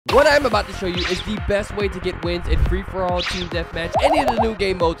What I'm about to show you is the best way to get wins in free-for-all, team deathmatch, any of the new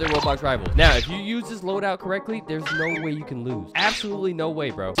game modes in Roblox Rivals. Now, if you use this loadout correctly, there's no way you can lose. Absolutely no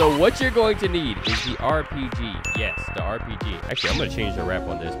way, bro. So what you're going to need is the RPG. Yes, the RPG. Actually, I'm going to change the wrap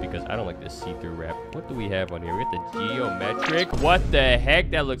on this because I don't like this see-through wrap. What do we have on here? We got the geometric. What the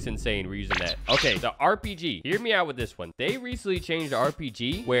heck? That looks insane. We're using that. Okay, the RPG. Hear me out with this one. They recently changed the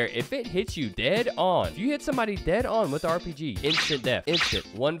RPG where if it hits you dead on, if you hit somebody dead on with the RPG, instant death. Instant.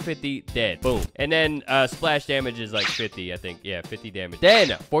 150 dead. Boom. And then splash damage is like 50, I think. Yeah, 50 damage.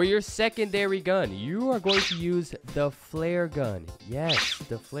 Then, for your secondary gun, you are going to use the flare gun. Yes,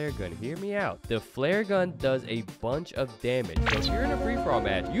 the flare gun. Hear me out. The flare gun does a bunch of damage. So if you're in a free-for-all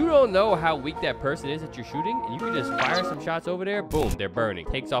match, you don't know how weak that person is that you're shooting, and you can just fire some shots over there. Boom, they're burning.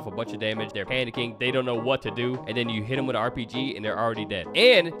 Takes off a bunch of damage. They're panicking. They don't know what to do. And then you hit them with an RPG, and they're already dead.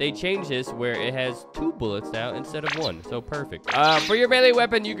 And they changed this where it has 2 bullets now instead of 1. So perfect. For your melee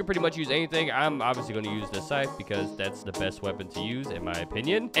weapon, you can pretty much use anything. I'm obviously going to use the scythe because that's the best weapon to use in my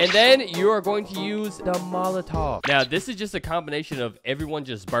opinion. And then you are going to use the Molotov. Now, this is just a combination of everyone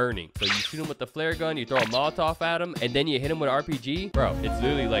just burning. So you shoot them with the flare gun, you throw a Molotov at them, and then you hit them with RPG. Bro, it's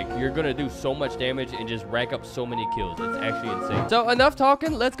literally like you're going to do so much damage and just rack up so many kills. It's actually insane. So enough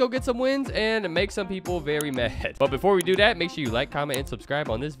talking. Let's go get some wins and make some people very mad. But before we do that, make sure you like, comment, and subscribe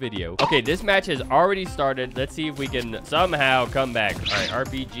on this video. Okay, this match has already started. Let's see if we can somehow come back. All right,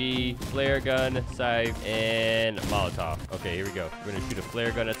 RPG, flare gun, scythe, and Molotov. Okay, here we go. We're gonna shoot a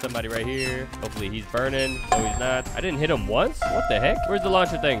flare gun at somebody right here. Hopefully he's burning. No, he's not. I didn't hit him once. What the heck? Where's the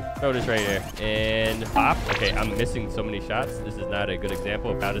launcher thing? Throw this right here. And pop. Okay, I'm missing so many shots. This is not a good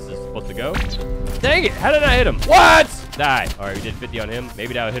example of how this is supposed to go. Dang it. How did I hit him? What? Die. All right, we did 50 on him.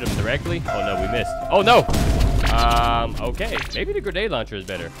 Maybe that would hit him directly. Oh, no, we missed. Oh, no. Okay. Maybe the grenade launcher is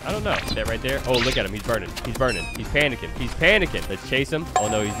better. I don't know. That right there. Oh, look at him. He's burning. He's burning. He's panicking. He's panicking. Let's chase him. Oh,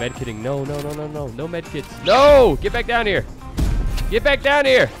 no. He's medkitting. No, no, no, no, no. No medkits. No! Get back down here. Get back down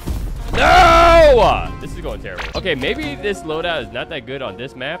here. No! This is going terrible. Okay, maybe this loadout is not that good on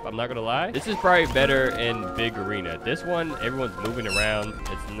this map. I'm not going to lie. This is probably better in big arena. This one, everyone's moving around.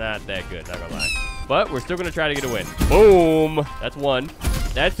 It's not that good. Not going to lie. But we're still going to try to get a win. Boom. That's 1.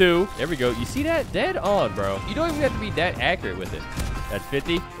 That's 2. There we go. You see that? Dead on, bro. You don't even have to be that accurate with it. That's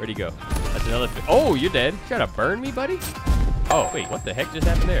 50. Where'd he go? That's another 50. Oh, you're dead. You trying to burn me, buddy? Oh, wait. What the heck just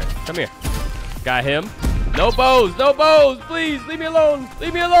happened there? Come here. Got him. No bows. No bows. Please, leave me alone.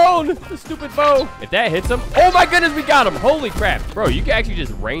 Leave me alone. The stupid bow. If that hits him. Oh, my goodness. We got him. Holy crap. Bro, you can actually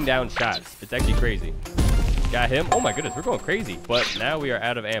just rain down shots. It's actually crazy. Got him. Oh my goodness, we're going crazy. But now we are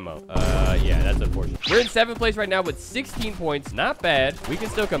out of ammo. Yeah, that's unfortunate. We're in 7th place right now with 16 points. Not bad. We can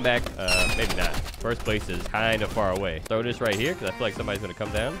still come back. Maybe not. First place is kind of far away. Throw this right here because I feel like somebody's going to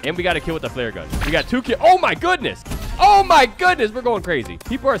come down. And we got a kill with the flare gun. We got 2 kills. Oh my goodness. Oh my goodness, we're going crazy.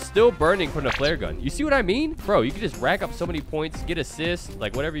 People are still burning from the flare gun. You see what I mean? Bro, you can just rack up so many points, get assists,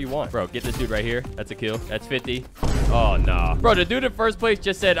 like whatever you want. Bro, get this dude right here. That's a kill. That's 50. Oh, nah. Bro, the dude in first place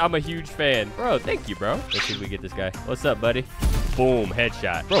just said, I'm a huge fan. Bro, thank you, bro. Let's see if we get this guy. What's up, buddy? Boom,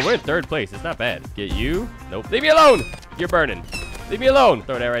 headshot. Bro, we're in 3rd place. It's not bad. Get you. Nope. Leave me alone. You're burning. Leave me alone.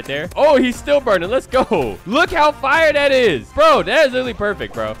 Throw that right there. Oh, he's still burning. Let's go. Look how fire that is. Bro, that is literally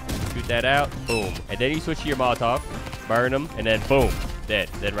perfect, bro. Shoot that out. Boom. And then you switch to your Molotov. Burn him. And then boom. Dead.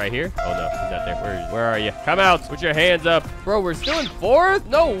 Dead right here. Oh, no. He's not there. Where are you? Come out. Put your hands up. Bro, we're still in 4th?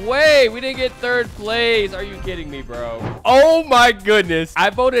 No way. We didn't get 3rd place. Are you kidding me, bro? Oh, my goodness. I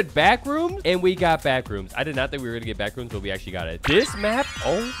voted backrooms, and we got backrooms. I did not think we were going to get backrooms, but we actually got it. This map,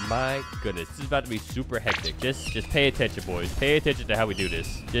 oh, my goodness. This is about to be super hectic. Just pay attention, boys. Pay attention to how we do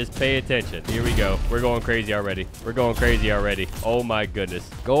this. Just pay attention. Here we go. We're going crazy already. We're going crazy already. Oh, my goodness.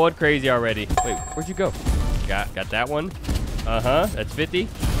 Going crazy already. Wait, where'd you go? Got that one. That's 50.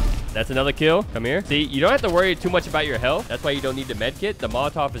 That's another kill. Come here. See, you don't have to worry too much about your health. That's why you don't need the med kit. The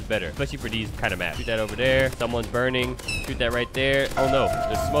Molotov is better, especially for these kind of maps. Shoot that over there. Someone's burning. Shoot that right there. Oh, no.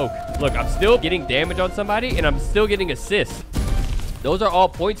 There's smoke. Look, I'm still getting damage on somebody, and I'm still getting assists. Those are all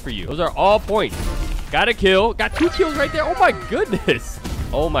points for you. Those are all points. Got a kill. Got 2 kills right there. Oh, my goodness.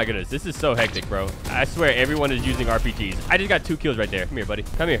 Oh, my goodness. This is so hectic, bro. I swear everyone is using RPGs. I just got 2 kills right there. Come here, buddy.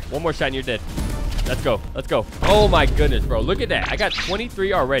 Come here. One more shot and you're dead. Let's go. Let's go. Oh, my goodness, bro. Look at that. I got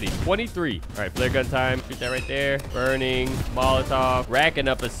 23 already. 23. All right, flare gun time. Shoot that right there. Burning. Molotov. Racking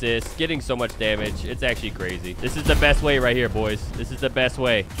up assists. Getting so much damage. It's actually crazy. This is the best way right here, boys. This is the best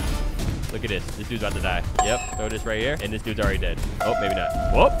way. Look at this. This dude's about to die. Yep. Throw this right here. And this dude's already dead. Oh, maybe not.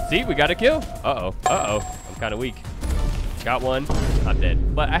 Whoop. See, we got a kill. Uh-oh. Uh-oh. I'm kind of weak. Got one. I'm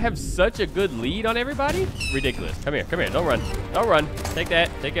dead. But I have such a good lead on everybody. Ridiculous. Come here. Come here. Don't run. Don't run. Take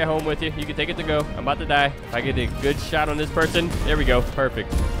that. Take it home with you. You can take it to go. I'm about to die. If I get a good shot on this person. There we go.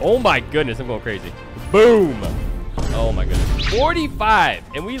 Perfect. Oh my goodness. I'm going crazy. Boom. Oh my goodness. 45.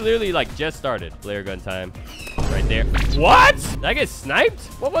 And we literally like just started. Flare gun time. Right there. What? Did I get sniped?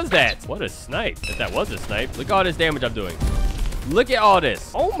 What was that? What a snipe. If that was a snipe. Look at all this damage I'm doing. Look at all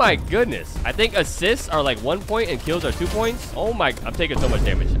this. Oh my goodness. I think assists are like 1 point and kills are 2 points. Oh my, I'm taking so much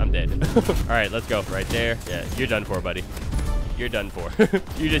damage. I'm dead. All right, let's go. Right there. Yeah, you're done for, buddy. You're done for.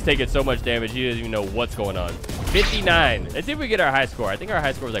 You're just taking so much damage. You don't even know what's going on. 59. Let's see if we get our high score. I think our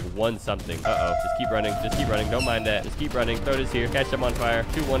high score was like 1 something. Uh-oh. Just keep running. Just keep running. Don't mind that. Just keep running. Throw this here. Catch them on fire.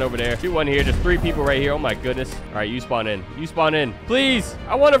 Shoot one over there. Shoot one here. Just 3 people right here. Oh my goodness. All right, you spawn in. You spawn in. Please.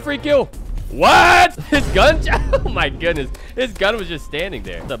 I want a free kill. What? His gun? Oh my goodness. His gun was just standing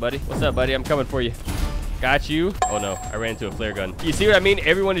there. What's up, buddy? What's up, buddy? I'm coming for you. Got you. Oh no, I ran into a flare gun. You see what I mean?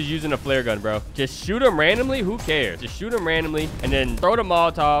 Everyone is using a flare gun, bro. Just shoot them randomly. Who cares? Just shoot them randomly and then throw the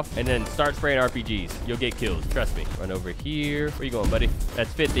Molotov and then start spraying RPGs. You'll get kills. Trust me. Run over here. Where you going, buddy?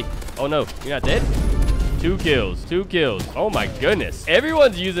 That's 50. Oh no, you're not dead? 2 kills. 2 kills. Oh my goodness.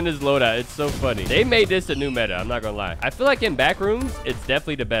 Everyone's using this loadout. It's so funny. They made this a new meta. I'm not gonna lie. I feel like in backrooms, it's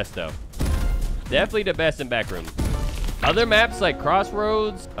definitely the best though. Definitely the best in backrooms. Other maps like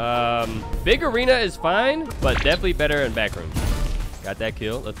Crossroads, Big Arena is fine, but definitely better in backrooms. Got that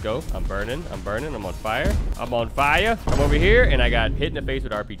kill. Let's go. I'm burning. I'm burning. I'm on fire. I'm on fire. Come over here, and I got hit in the face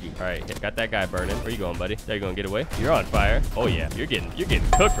with RPG. All right, got that guy burning. Where you going, buddy? There you going. Get away. You're on fire. Oh yeah, you're getting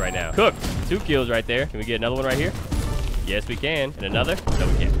cooked right now. Cooked. 2 kills right there. Can we get another one right here? Yes, we can. And another? No,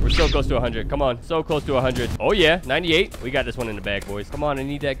 we can't. We're so close to 100. Come on. So close to 100. Oh, yeah. 98. We got this one in the bag, boys. Come on. I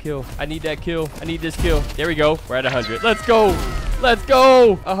need that kill. I need that kill. I need this kill. There we go. We're at 100. Let's go. Let's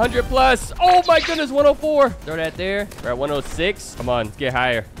go. 100 plus. Oh, my goodness. 104. Throw that there. We're at 106. Come on. Let's get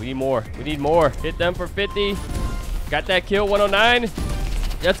higher. We need more. We need more. Hit them for 50. Got that kill. 109.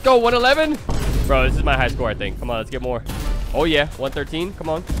 Let's go. 111. Bro, this is my high score, I think. Come on. Let's get more. Oh, yeah. 113. Come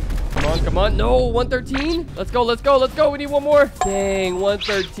on. Come on, come on. No, 113. Let's go, let's go, let's go. We need one more. Dang,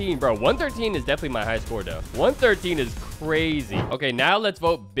 113. Bro, 113 is definitely my high score, though. 113 is crazy. Okay, now let's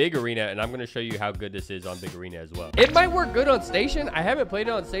vote Big Arena, and I'm going to show you how good this is on Big Arena as well. It might work good on Station. I haven't played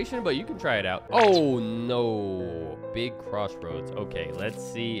it on Station, but you can try it out. Oh, no. Big Crossroads. Okay, let's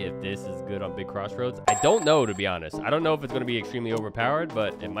see if this is good on Big Crossroads. I don't know, to be honest. I don't know if it's going to be extremely overpowered,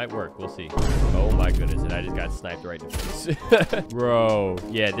 but it might work. We'll see. Oh, my goodness, and I just got sniped right in the face. Bro,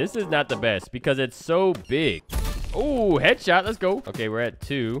 yeah, this is not the best because it's so big. Oh, headshot. Let's go. Okay, we're at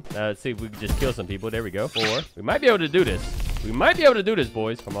 2. Let's see if we can just kill some people. There we go. 4. We might be able to do this. We might be able to do this,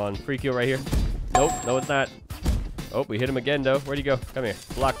 boys. Come on. Free kill right here. Nope. No, it's not. Oh, we hit him again, though. Where'd he go? Come here.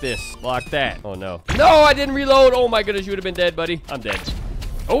 Block this. Block that. Oh, no. No, I didn't reload. Oh, my goodness. You would have been dead, buddy. I'm dead.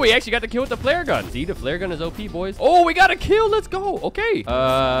 Oh, we actually got the kill with the flare gun. See, the flare gun is OP, boys. Oh, we got a kill. Let's go. Okay.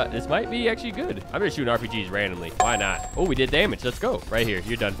 This might be actually good. I'm just shooting RPGs randomly. Why not? Oh, we did damage. Let's go. Right here.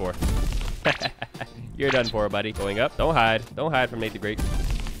 You're done for. You're done for, buddy. Going up. Don't hide. Don't hide from Nate the Great.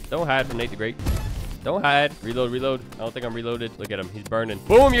 Don't hide from Nate the Great. Don't hide. Reload, reload. I don't think I'm reloaded. Look at him. He's burning.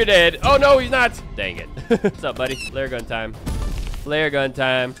 Boom, you're dead. Oh, no, he's not. Dang it. What's up, buddy? Flare gun time. Flare gun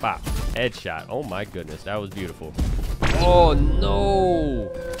time. Pop. Headshot. Oh, my goodness. That was beautiful. Oh,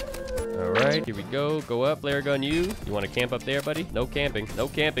 no. All right, here we go. Go up, flare gun you. You want to camp up there, buddy? No camping. No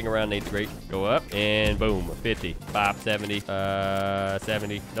camping around Nate the Great. Go up, and boom. 50. Pop, 70.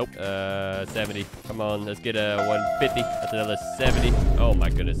 70. Nope. 70. Come on, let's get a 150. That's another 70. Oh, my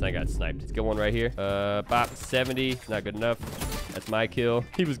goodness, I got sniped. Let's get one right here. Pop, 70. Not good enough. That's my kill.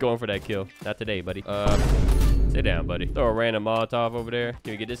 He was going for that kill. Not today, buddy. Sit down, buddy. Throw a random Molotov over there.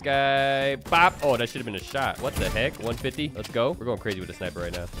 Can we get this guy? Pop. Oh, that should have been a shot. What the heck? 150. Let's go. We're going crazy with the sniper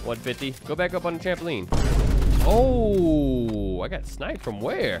right now. 150. Go back up on the trampoline. Oh, I got sniped from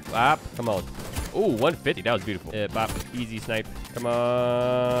where? Pop. Come on. Oh, 150. That was beautiful. Yeah, pop. Easy snipe. Come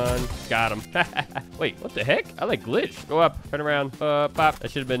on. Got him. Wait, what the heck? I like glitch. Go up. Turn around. Pop.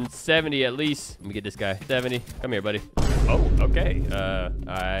 That should have been 70 at least. Let me get this guy. 70. Come here, buddy. Oh, okay.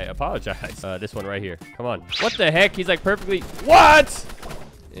 I apologize. This one right here. Come on. What the heck? He's like perfectly. What?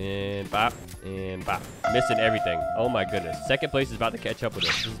 And bop. And bop. Missing everything. Oh my goodness. Second place is about to catch up with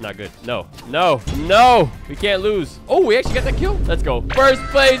us. This is not good. No. No. No. We can't lose. Oh, we actually got that kill. Let's go. First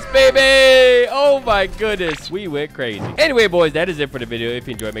place, baby. Oh my goodness. We went crazy. Anyway, boys, that is it for the video. If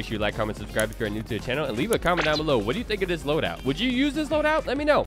you enjoyed, make sure you like, comment, subscribe if you're new to the channel, and leave a comment down below. What do you think of this loadout? Would you use this loadout? Let me know.